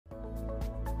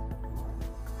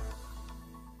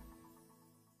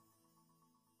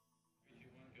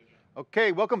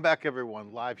Okay, welcome back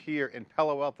everyone. Live here in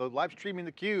Palo Alto, live streaming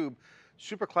theCUBE,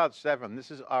 Supercloud 7. This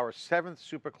is our 7th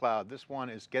Supercloud. This one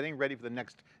is getting ready for the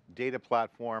next data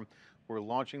platform. We're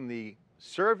launching the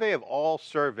survey of all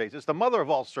surveys. It's the mother of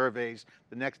all surveys,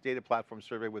 the next data platform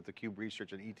survey with theCUBE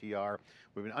Research and ETR.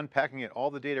 We've been unpacking it,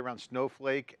 all the data around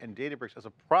Snowflake and Databricks as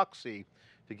a proxy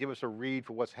to give us a read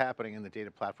for what's happening in the data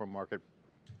platform market.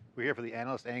 We're here for the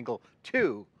Analyst Angle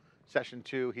 2. Session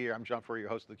 2 here. I'm John Furrier, your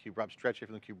host of theCUBE. Rob Strechay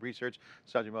from theCUBE Research,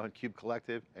 Sanjeev, Mohan, CUBE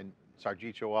Collective, and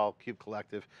Sarbjeet, Johal, CUBE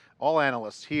Collective. All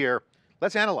analysts here.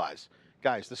 Let's analyze.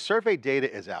 Guys, the survey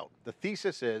data is out. The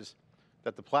thesis is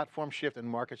that the platform shift and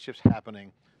market shift's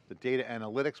happening. The data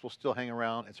analytics will still hang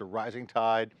around. It's a rising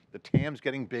tide. The TAM's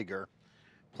getting bigger.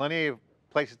 Plenty of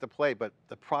places to play, but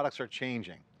the products are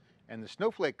changing. And the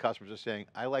Snowflake customers are saying,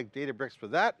 I like Databricks for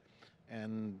that,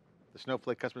 and the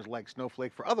Snowflake customers like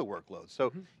Snowflake for other workloads.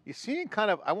 So you're seeing kind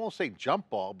of, I won't say jump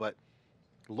ball, but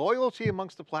loyalty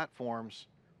amongst the platforms,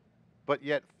 but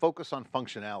yet focus on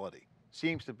functionality.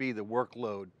 Seems to be the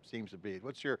workload, seems to be.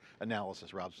 What's your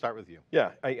analysis, Rob? Start with you.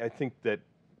 Yeah, I think that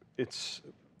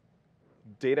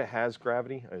data has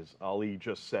gravity, as Ali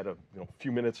just said a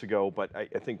few minutes ago, but I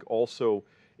think also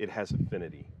it has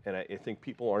affinity. And I think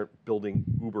people aren't building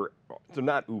Uber, they're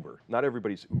not Uber. Not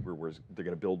everybody's Uber where they're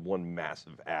going to build one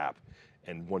massive app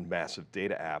and one massive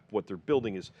data app. What they're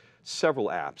building is several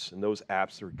apps, and those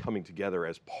apps are coming together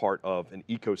as part of an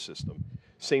ecosystem.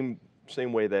 Same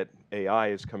way that AI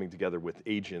is coming together with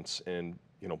agents and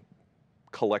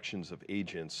collections of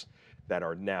agents that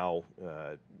are now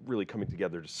really coming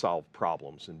together to solve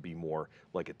problems and be more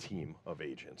like a team of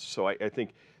agents. So I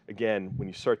think, again, when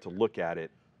you start to look at it,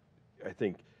 I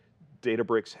think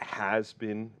Databricks has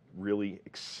been really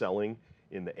excelling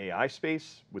in the AI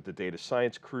space with the data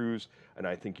science crews, and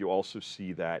I think you also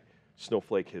see that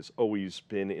Snowflake has always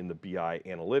been in the BI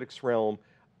analytics realm.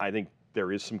 I think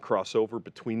there is some crossover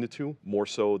between the two, more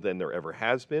so than there ever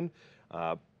has been.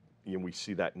 We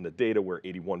see that in the data where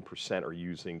 81% are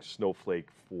using Snowflake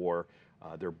for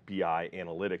their BI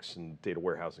analytics and data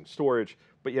warehousing storage,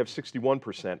 but you have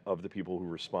 61% of the people who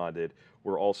responded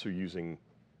were also using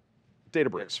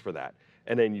Databricks for that.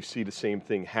 And then you see the same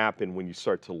thing happen when you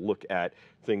start to look at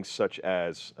things such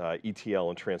as ETL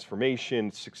and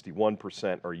transformation.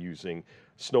 61% are using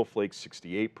Snowflake,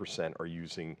 68% are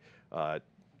using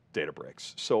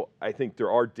Databricks. So I think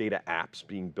there are data apps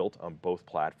being built on both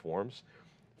platforms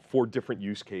for different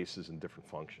use cases and different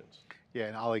functions. Yeah,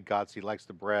 and Ali Ghodsi likes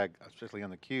to brag, especially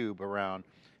on theCUBE, around,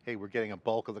 hey, we're getting a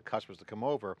bulk of the customers to come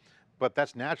over, but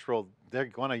that's natural. They're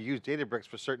going to use Databricks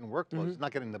for certain workloads. It's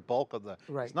not getting the bulk of the,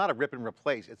 it's not a rip and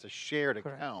replace, it's a shared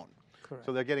account. Correct.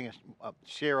 So they're getting a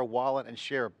share a wallet and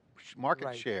share a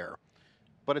market share,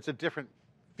 but it's a different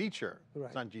feature,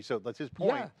 Sanjeev. So that's his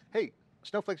point. Hey,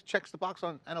 Snowflake checks the box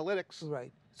on analytics.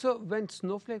 Right. So when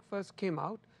Snowflake first came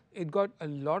out, it got a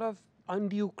lot of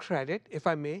undue credit, if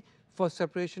I may, for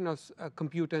separation of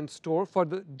compute and store for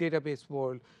the database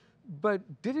world. But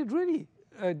did it really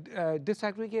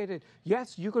disaggregate it?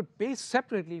 Yes, you could pay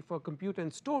separately for compute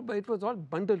and store, but it was all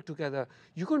bundled together.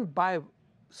 You couldn't buy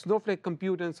Snowflake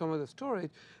compute and some of the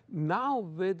storage. Now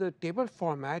with the table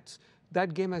formats,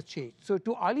 that game has changed. So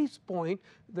to Ali's point,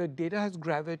 the data has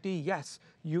gravity. Yes,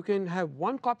 you can have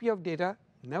one copy of data,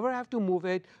 never have to move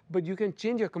it, but you can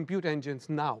change your compute engines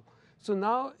now. So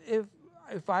now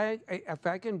if I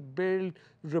can build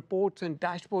reports and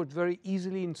dashboards very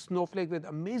easily in Snowflake with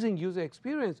amazing user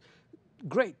experience,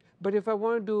 great. But if I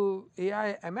want to do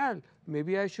AI ML,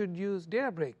 maybe I should use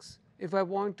Databricks. If I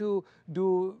want to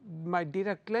do my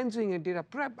data cleansing and data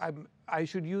prep, I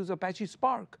should use Apache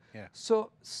Spark. Yeah.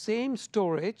 So same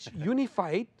storage,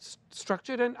 unified,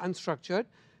 structured and unstructured,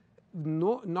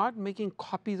 not making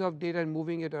copies of data and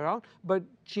moving it around, but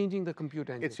changing the compute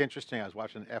engine. It's interesting, I was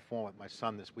watching F1 with my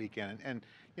son this weekend, and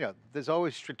there's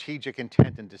always strategic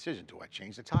intent and decision. Do I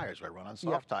change the tires? Do I run on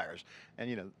soft tires?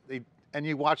 And and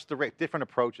you watch the different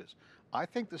approaches. I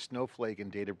think the Snowflake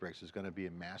and Databricks is going to be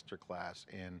a masterclass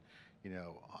in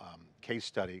case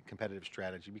study, competitive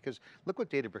strategy, because look what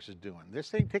Databricks is doing. They're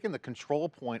taking the control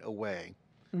point away.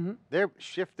 They're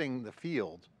shifting the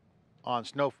field on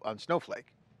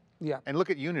Snowflake. Yeah. And look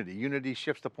at Unity. Unity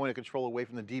shifts the point of control away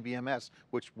from the DBMS,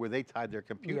 where they tied their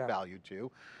compute value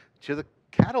to the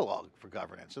catalog for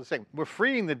governance. So they're saying, we're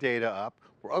freeing the data up,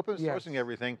 we're open sourcing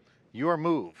everything, your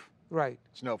move. Right.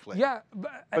 Snowflake. Yeah.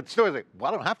 But Snowflake,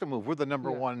 well, I don't have to move, we're the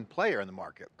number one player in the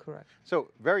market. Correct.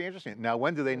 So very interesting. Now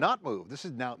when do they not move? This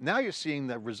is now you're seeing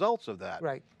the results of that.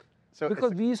 Right. So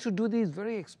because we used to do these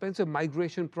very expensive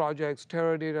migration projects,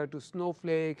 Teradata to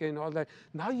Snowflake and all that.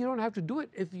 Now you don't have to do it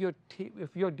if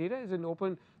your data is in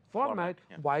open format,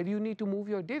 why do you need to move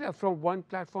your data from one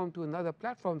platform to another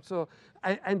platform? So,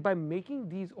 and by making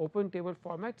these open table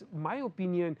formats, my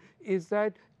opinion is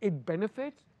that it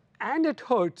benefits and it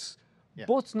hurts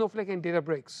both Snowflake and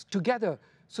Databricks together.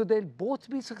 So they'll both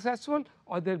be successful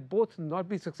or they'll both not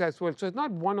be successful. So it's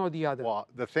not one or the other. Well,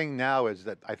 the thing now is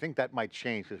that I think that might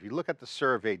change, because if you look at the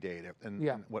survey data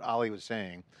and what Ali was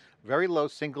saying, very low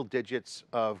single digits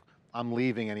of I'm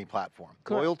leaving any platform.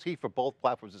 Correct. Loyalty for both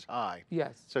platforms is high.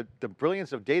 Yes. So the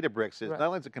brilliance of Databricks is not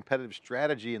only it's a competitive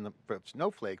strategy for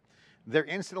Snowflake, they're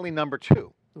instantly number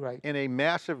 2 in a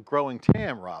massive growing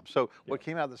TAM, Rob. So what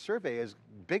came out of the survey is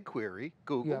BigQuery,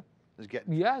 Google is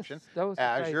getting traction,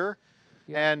 Azure,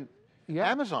 and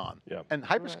Amazon. And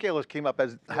hyperscalers came up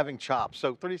as having chops.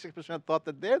 So 36% thought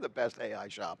that they're the best AI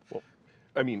shop. Well,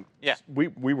 I mean,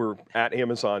 we were at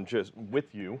Amazon just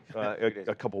with you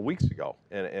a couple of weeks ago,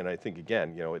 and I think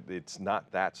again, you know, it's not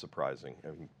that surprising.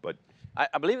 I mean, but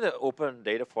I believe the open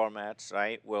data formats,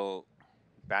 right, will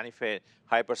benefit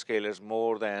hyperscalers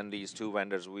more than these two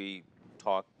vendors we're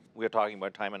talking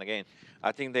about time and again.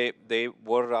 I think they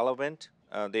were relevant.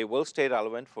 They will stay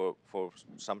relevant for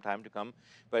some time to come.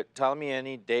 But tell me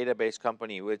any database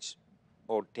company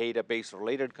or database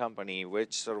related company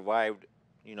which survived,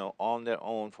 you know, on their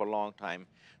own for a long time.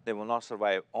 They will not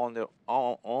survive on their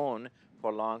own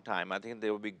for a long time. I think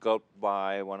they will be gulped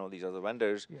by one of these other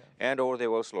vendors, or they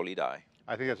will slowly die.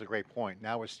 I think that's a great point.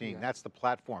 Now we're seeing that's the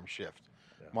platform shift.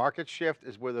 Market shift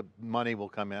is where the money will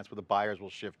come in. That's where the buyers will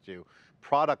shift to.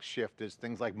 Product shift is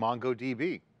things like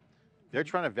MongoDB. They're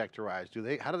trying to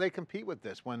vectorize. How do they compete with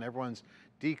this when everyone's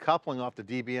decoupling off the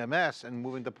DBMS and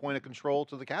moving the point of control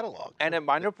to the catalog? And a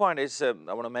minor point is I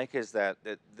want to make is that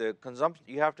the consumption,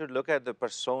 you have to look at the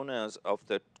personas of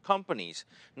the companies,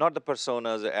 not the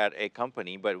personas at a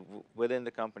company, but within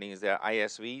the companies. There are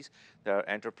ISVs, there are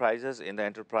enterprises. In the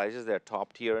enterprises, there are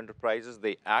top tier enterprises.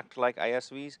 They act like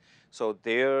ISVs, so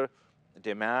their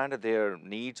demand, their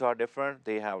needs are different.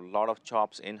 They have a lot of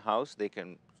chops in-house. They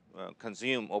can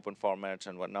consume open formats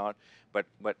and whatnot, but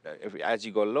as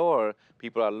you go lower,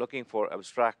 people are looking for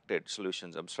abstracted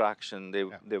solutions, abstraction.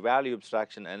 They value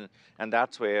abstraction, and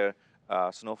that's where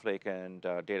Snowflake and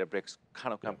Databricks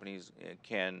kind of companies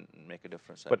can make a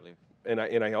difference, I believe. And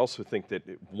I also think that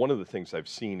one of the things I've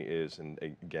seen is, and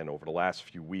again over the last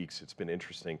few weeks, it's been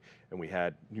interesting. And we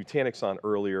had Nutanix on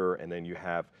earlier, and then you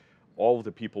have all of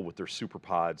the people with their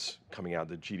superpods coming out,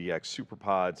 the GDX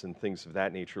superpods and things of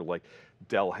that nature, like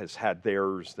Dell has had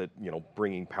theirs that, you know,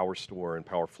 bringing PowerStore and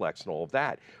PowerFlex and all of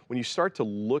that. When you start to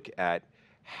look at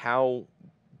how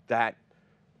that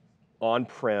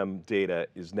on-prem data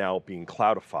is now being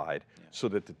cloudified so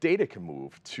that the data can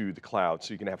move to the cloud,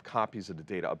 so you can have copies of the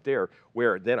data up there,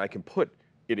 where then I can put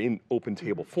it in open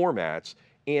table formats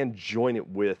and join it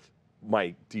with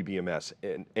my DBMS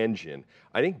engine.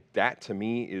 I think that to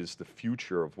me is the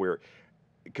future of where,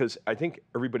 because I think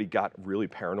everybody got really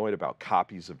paranoid about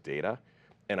copies of data,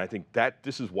 and I think that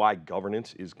this is why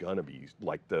governance is gonna be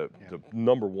like the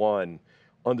number one,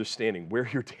 understanding where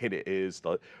your data is,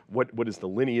 what is the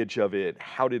lineage of it,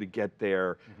 how did it get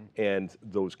there, and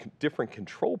those different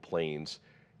control planes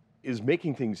is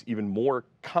making things even more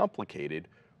complicated,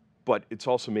 but it's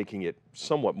also making it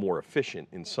somewhat more efficient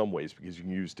in some ways because you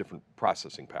can use different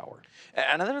processing power.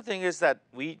 Another thing is that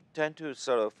we tend to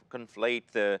sort of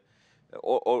conflate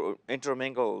or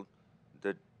intermingle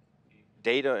the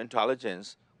data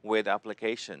intelligence with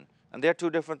application. And there are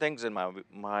two different things in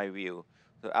my view.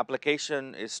 The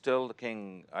application is still the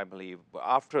king, I believe.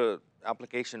 After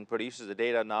application produces the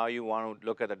data, now you want to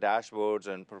look at the dashboards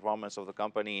and performance of the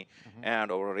company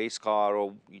or a race car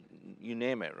or you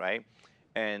name it, right?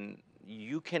 And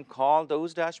you can call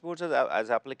those dashboards as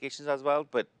applications as well,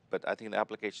 but I think the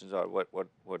applications are what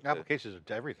applications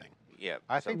are everything. Yeah.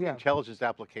 I think the intelligence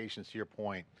applications, to your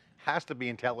point, has to be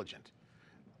intelligent.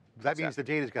 That means the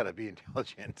data's got to be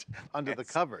intelligent under the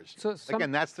covers. So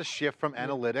again, that's the shift from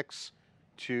analytics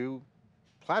to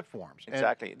platforms.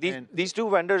 Exactly. These two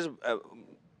vendors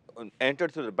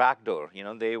entered through the back door. You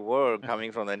know, they were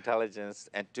coming from the intelligence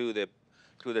and to the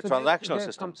transactional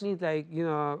systems. Companies like, you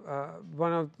know,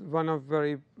 one of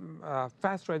very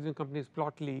fast rising companies,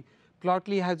 Plotly.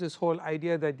 Plotly has this whole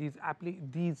idea that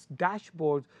these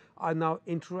dashboards are now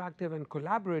interactive and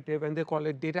collaborative, and they call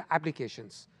it data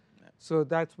applications. So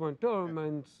that's one term,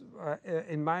 and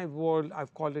in my world,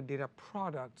 I've called it data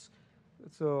products.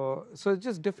 So it's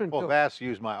just different. Well, VAST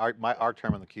used our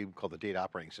term on theCUBE called the data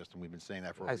operating system. We've been saying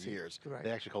that for over years. They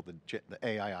actually called it the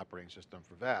AI operating system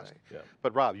for VAST.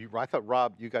 But Rob, I thought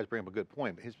Rob, you guys bring up a good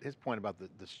point. His point about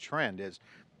this trend is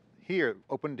here,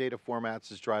 open data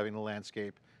formats is driving the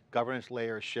landscape. governance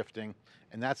layer is shifting,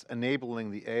 and that's enabling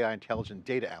the AI intelligent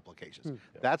data applications.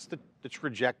 That's the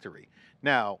trajectory.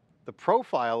 Now, the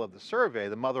profile of the survey,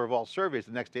 the mother of all surveys,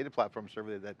 the next data platform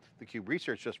survey that theCUBE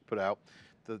Research just put out,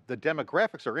 the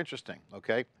demographics are interesting,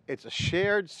 okay? It's a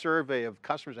shared survey of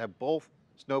customers that have both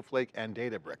Snowflake and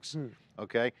Databricks,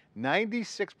 okay?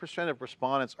 96% of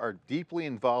respondents are deeply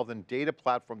involved in data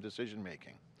platform decision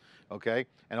making, okay?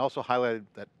 And also highlighted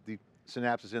that the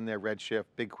Synapse is in there, Redshift,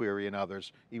 BigQuery and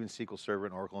others, even SQL Server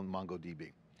and Oracle and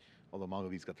MongoDB. Although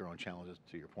MongoDB's got their own challenges,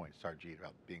 to your point, Sarbjeet,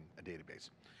 about being a database.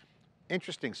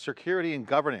 Interesting, security and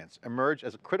governance emerge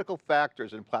as critical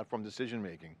factors in platform decision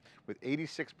making, with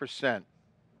 86%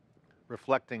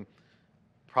 reflecting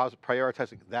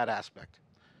prioritizing that aspect.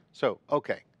 So,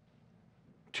 okay,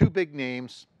 two big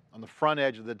names on the front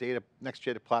edge of the next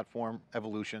data platform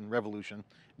revolution,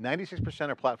 96%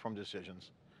 are platform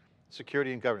decisions,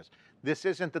 security and governance. This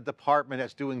isn't the department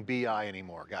that's doing BI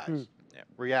anymore, guys.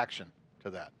 Reaction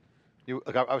to that. You,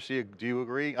 obviously, do you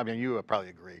agree? I mean, you would probably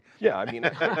agree. Yeah, I mean,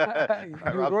 I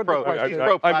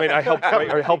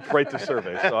helped write the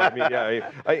survey, so I mean, yeah,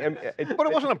 but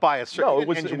it wasn't a bias. No, it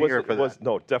was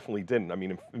no, it definitely didn't. I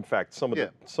mean, in fact, some of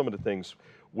the things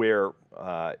where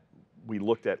we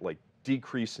looked at like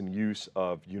decrease in use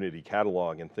of Unity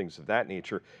Catalog and things of that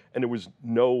nature, and there was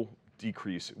no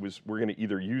decrease. It was, we're going to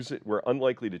either use it, we're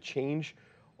unlikely to change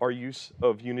our use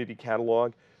of Unity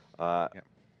Catalog,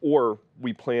 or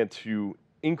we plan to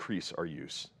increase our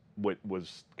use, what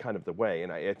was kind of the way.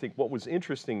 And I think what was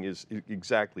interesting is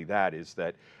exactly that, is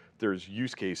that there's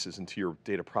use cases, and to your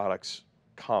data products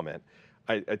comment,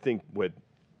 I think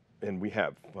and we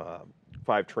have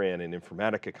Fivetran and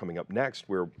Informatica coming up next,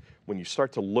 where when you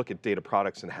start to look at data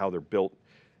products and how they're built,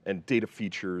 and data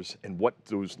features and what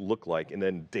those look like, and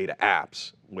then data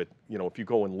apps with, if you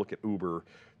go and look at Uber,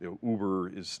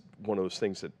 Uber is one of those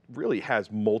things that really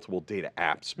has multiple data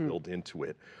apps built into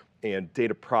it, and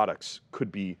data products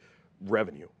could be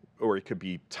revenue, or it could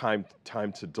be time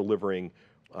to delivering,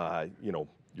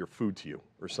 your food to you,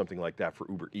 or something like that for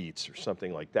Uber Eats, or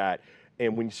something like that.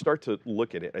 And when you start to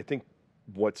look at it, I think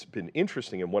what's been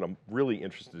interesting, and what I'm really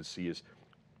interested to see, is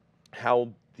how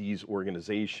these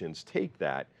organizations take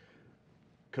that,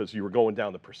 because you were going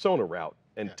down the persona route,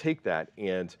 and take that,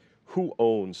 and who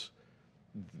owns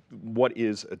what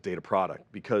is a data product.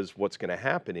 Because what's going to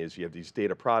happen is you have these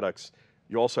data products,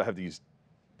 you also have these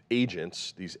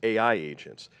agents, these AI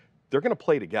agents. They're going to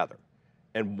play together,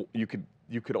 and you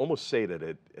could almost say that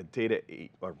an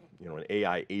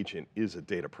AI agent is a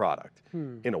data product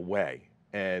in a way.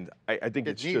 And I think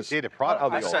it's just data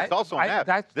product. It's also an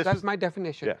app. That's my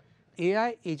definition. Yeah.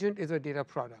 AI agent is a data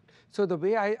product. So the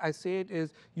way I say it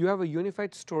is, you have a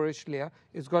unified storage layer.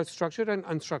 It's got structured and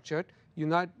unstructured. You're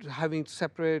not having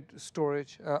separate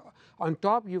storage. On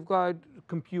top, you've got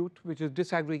compute, which is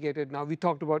disaggregated. Now, we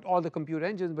talked about all the compute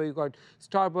engines, but you've got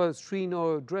Starburst,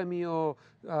 Trino, Dremio,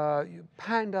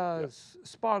 Pandas,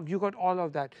 Spark. You got all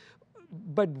of that.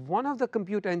 But one of the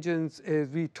compute engines,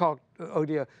 we talked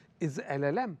earlier, is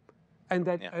LLM. And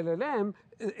that LLM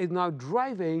is now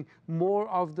driving more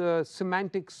of the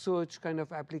semantic search kind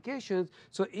of applications.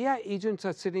 So AI agents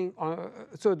are sitting on,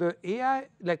 so the AI,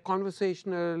 like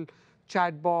conversational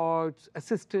chatbots,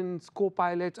 assistants,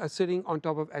 co-pilots are sitting on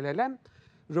top of LLM.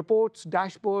 Reports,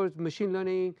 dashboards, machine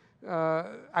learning,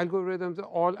 algorithms,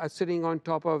 all are sitting on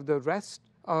top of the rest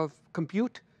of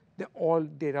compute. They're all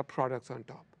data products on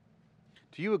top.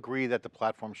 Do you agree that the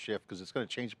platform shift, because it's going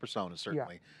to change the persona,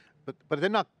 certainly, but they're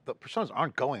not, the personas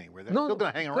aren't going anywhere. They're still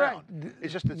going to hang around.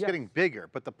 It's just, it's getting bigger,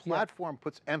 but the platform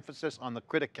puts emphasis on the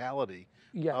criticality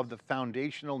of the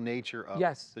foundational nature of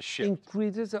the shift.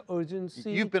 Increases the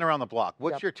urgency. You've been around the block.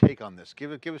 What's your take on this?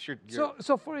 Give us your...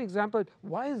 So for example,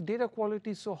 why is data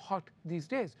quality so hot these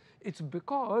days? It's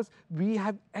because we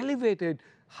have elevated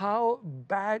how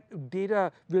bad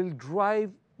data will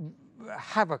drive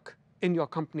havoc in your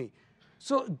company.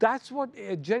 So that's what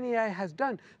Gen AI has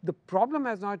done. The problem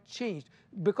has not changed,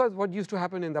 because what used to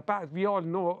happen in the past, we all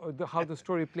know how the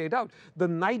story played out. The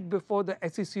night before the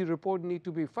SEC report need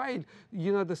to be filed, the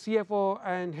CFO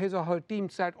and his or her team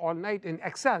sat all night in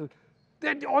Excel. They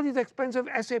had all these expensive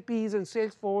SAPs and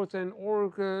Salesforce and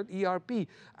Oracle ERP,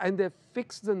 and they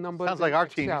fixed the numbers. Sounds like our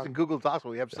team using Google Docs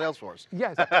when we have Salesforce.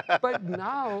 Yes, but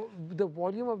now the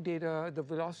volume of data, the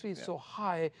velocity is so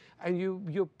high, and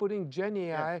you're putting Gen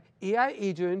AI, AI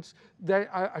agents that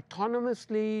are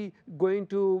autonomously going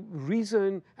to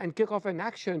reason and kick off an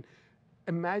action.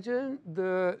 Imagine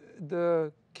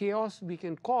the chaos we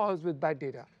can cause with bad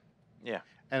data. Yeah.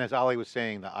 And as Ali was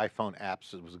saying, the iPhone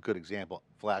apps was a good example,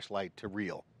 flashlight to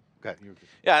real, Go ahead.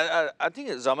 Yeah, I think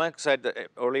Zamek said that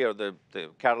earlier the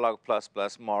catalog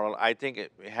plus model. I think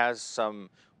it has some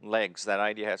legs. That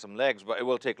idea has some legs, but it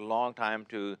will take a long time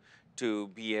to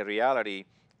be a reality.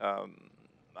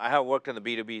 I have worked in the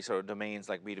B2B sort of domains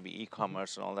like B2B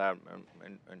e-commerce and all that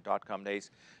in .com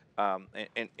days.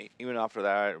 And even after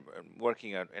that,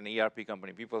 working at an ERP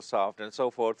company, PeopleSoft and so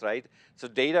forth, right? So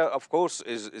data, of course,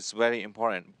 is very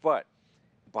important. But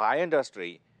by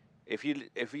industry, if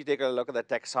you take a look at the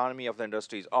taxonomy of the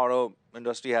industries, auto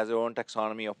industry has their own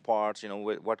taxonomy of parts,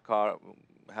 what car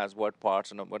has what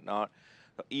parts and whatnot.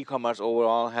 E-commerce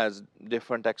overall has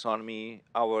different taxonomy.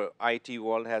 Our IT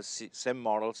world has SIM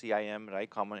model, CIM, right?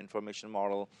 Common Information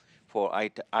Model for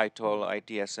ITOL,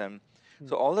 ITSM.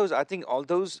 So all those, I think all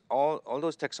those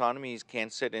taxonomies can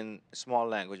sit in small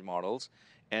language models,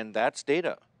 and that's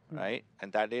data, right?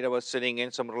 And that data was sitting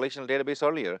in some relational database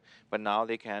earlier, but now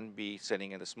they can be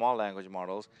sitting in the small language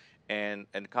models, and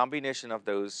combination of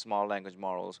those small language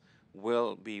models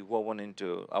will be woven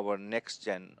into our next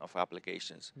gen of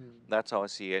applications. That's how I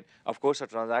see it. Of course, the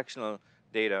transactional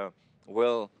data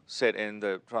will sit in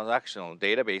the transactional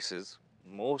databases,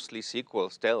 mostly SQL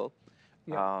still,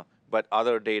 but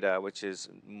other data, which is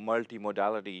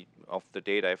multimodality of the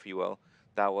data, if you will,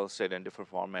 that will sit in different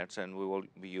formats, and we will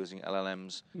be using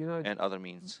LLMs and other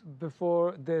means.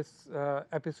 Before this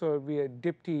episode, we had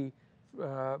Dipti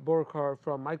Borkar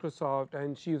from Microsoft,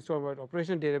 and she was talking about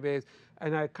operation database,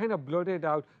 and I kind of blurted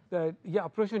out that, yeah,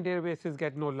 operation databases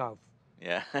get no love.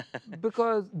 Yeah.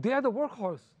 Because they are the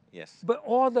workhorse. Yes. But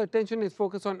all the attention is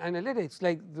focused on analytics,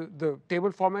 like the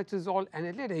table formats is all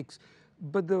analytics,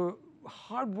 but the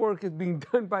hard work is being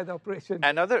done by the operation.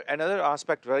 Another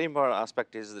aspect, very important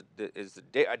aspect, is the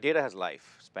data has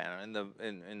lifespan,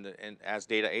 and as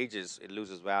data ages, it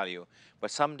loses value.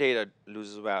 But some data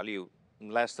loses value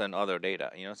less than other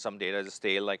data. Some data is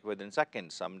stale like within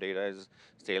seconds. Some data is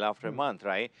stale after a month,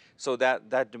 right? So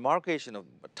that demarcation of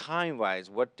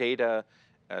time-wise, what data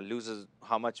loses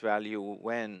how much value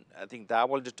when, I think that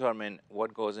will determine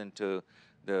what goes into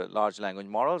the large language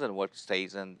models and what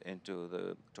stays into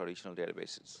the traditional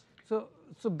databases. So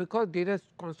because data is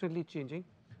constantly changing,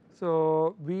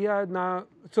 so we are now,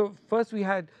 so first we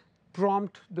had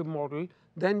prompt the model,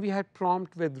 then we had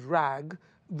prompt with RAG,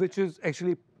 which is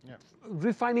actually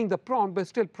refining the prompt, but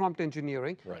still prompt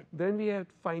engineering. Right. Then we have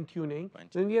fine tuning.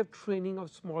 Then we have training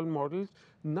of small models.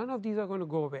 None of these are going to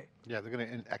go away. Yeah, they're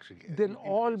going to actually. They'll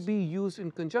all be used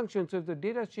in conjunction. So if the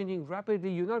data is changing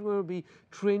rapidly, you're not going to be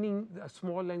training a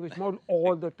small language model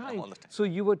all the time. So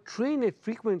you would train it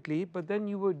frequently, but then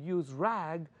you would use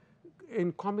RAG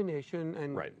in combination.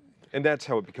 And right. And that's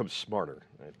how it becomes smarter,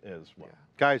 right, as well. Yeah.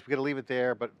 Guys, we got to leave it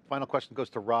there, but final question goes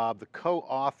to Rob, the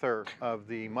co-author of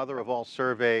the mother of all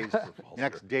surveys,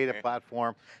 next data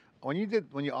platform. When you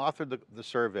authored the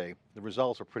survey, the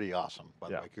results were pretty awesome, by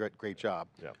the way. Great job.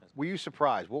 Yeah. Were you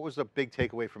surprised? What was the big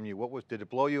takeaway from you? Did it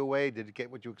blow you away? Did it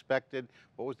get what you expected?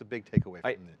 What was the big takeaway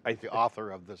from the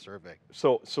author of the survey?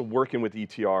 So working with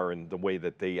ETR and the way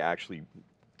that they actually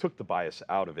took the bias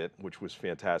out of it, which was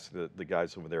fantastic. The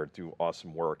guys over there do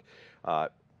awesome work.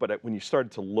 But when you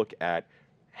started to look at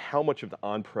how much of the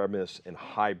on-premise and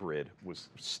hybrid was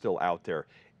still out there,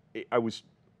 it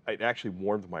actually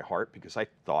warmed my heart, because I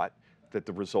thought that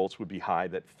the results would be high,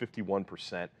 that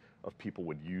 51% of people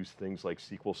would use things like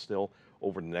SQL still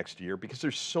over the next year, because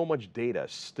there's so much data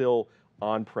still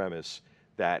on-premise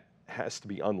that has to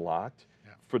be unlocked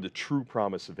for the true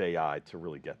promise of AI to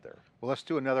really get there. Well, let's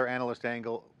do another analyst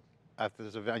angle after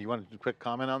this event. You want to do a quick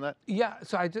comment on that? Yeah,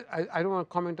 so I don't want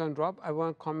to comment on Rob. I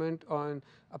want to comment on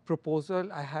a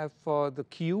proposal I have for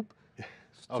theCUBE.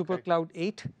 Supercloud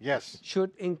 8. Yes.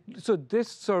 So this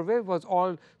survey was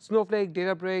all Snowflake,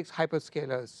 Databricks,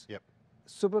 hyperscalers. Yep.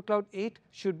 Supercloud 8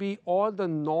 should be all the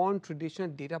non-traditional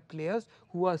data players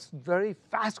who are very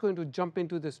fast going to jump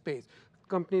into the space.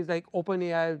 Companies like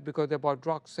OpenAI, because they bought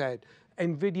Rockset,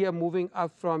 NVIDIA moving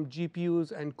up from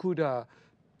GPUs and CUDA,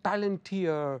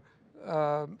 Palantir,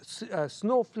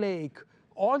 Snowflake,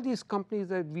 all these companies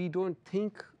that we don't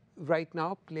think right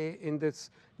now play in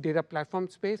this data platform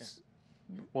space.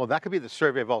 Well, that could be the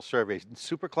survey of all surveys. In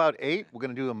Supercloud 8, we're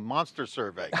going to do a monster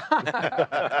survey.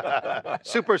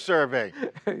 Super survey.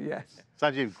 Yes.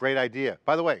 Sanjeev, great idea.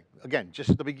 By the way, again, just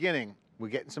at the beginning, we're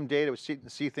getting some data, we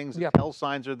see things, the tell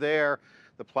signs are there.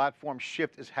 The platform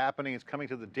shift is happening. It's coming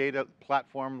to the data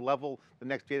platform level, the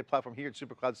next data platform here at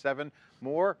Supercloud 7.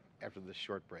 More after this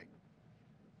short break.